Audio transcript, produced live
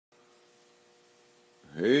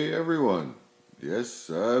Hey everyone. Yes,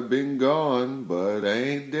 I've been gone, but I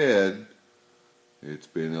ain't dead. It's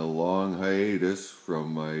been a long hiatus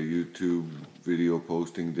from my YouTube video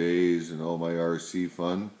posting days and all my RC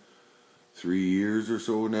fun. 3 years or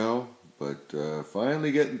so now, but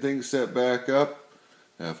finally getting things set back up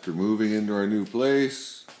after moving into our new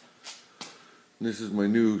place. This is my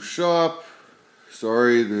new shop.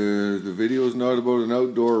 Sorry, the video is not about an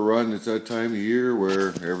outdoor run. It's that time of year where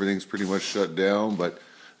everything's pretty much shut down, but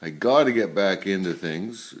I got to get back into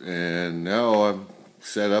things, and now I'm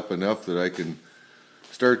set up enough that I can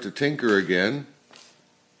start to tinker again.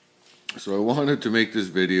 So I wanted to make this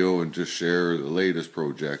video and just share the latest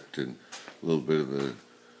project and a little bit of a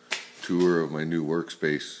tour of my new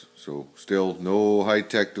workspace. So still no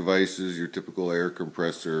high-tech devices, your typical air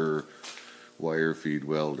compressor, wire feed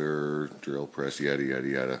welder, drill press, yada yada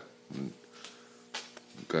yada.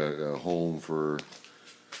 Got a home for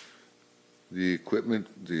the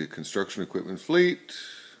equipment, the construction equipment fleet,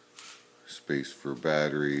 space for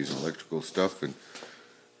batteries and electrical stuff, and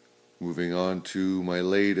moving on to my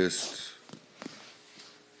latest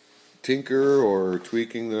tinker or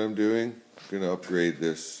tweaking that I'm doing. I'm going to upgrade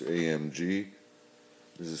this AMG.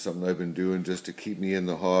 This is something I've been doing just to keep me in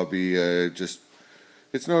the hobby.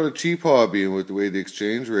 It's not a cheap hobby, and with the way the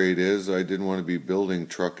exchange rate is, I didn't want to be building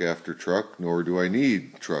truck after truck, nor do I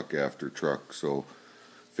need truck after truck. So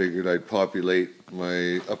figured I'd populate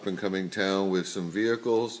my up-and-coming town with some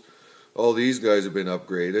vehicles. All these guys have been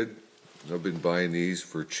upgraded. I've been buying these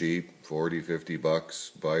for cheap, 40, 50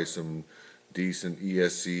 bucks. Buy some decent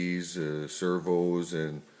ESCs, servos,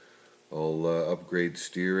 and I'll upgrade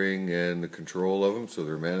steering and the control of them so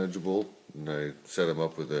they're manageable. And I set them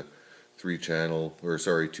up with a 2-channel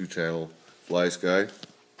FlySky.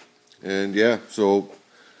 And yeah, so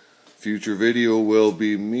future video will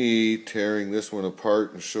be me tearing this one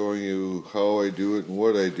apart and showing you how I do it and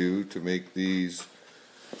what I do to make these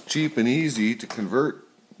cheap and easy to convert.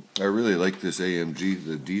 I really like this AMG.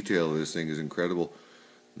 The detail of this thing is incredible.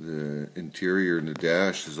 The interior and the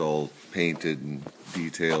dash is all painted and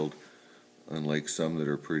detailed, unlike some that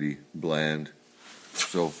are pretty bland.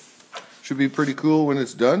 So should be pretty cool when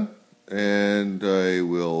it's done, and I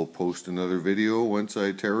will post another video once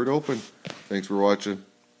I tear it open. Thanks for watching,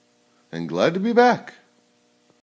 and glad to be back.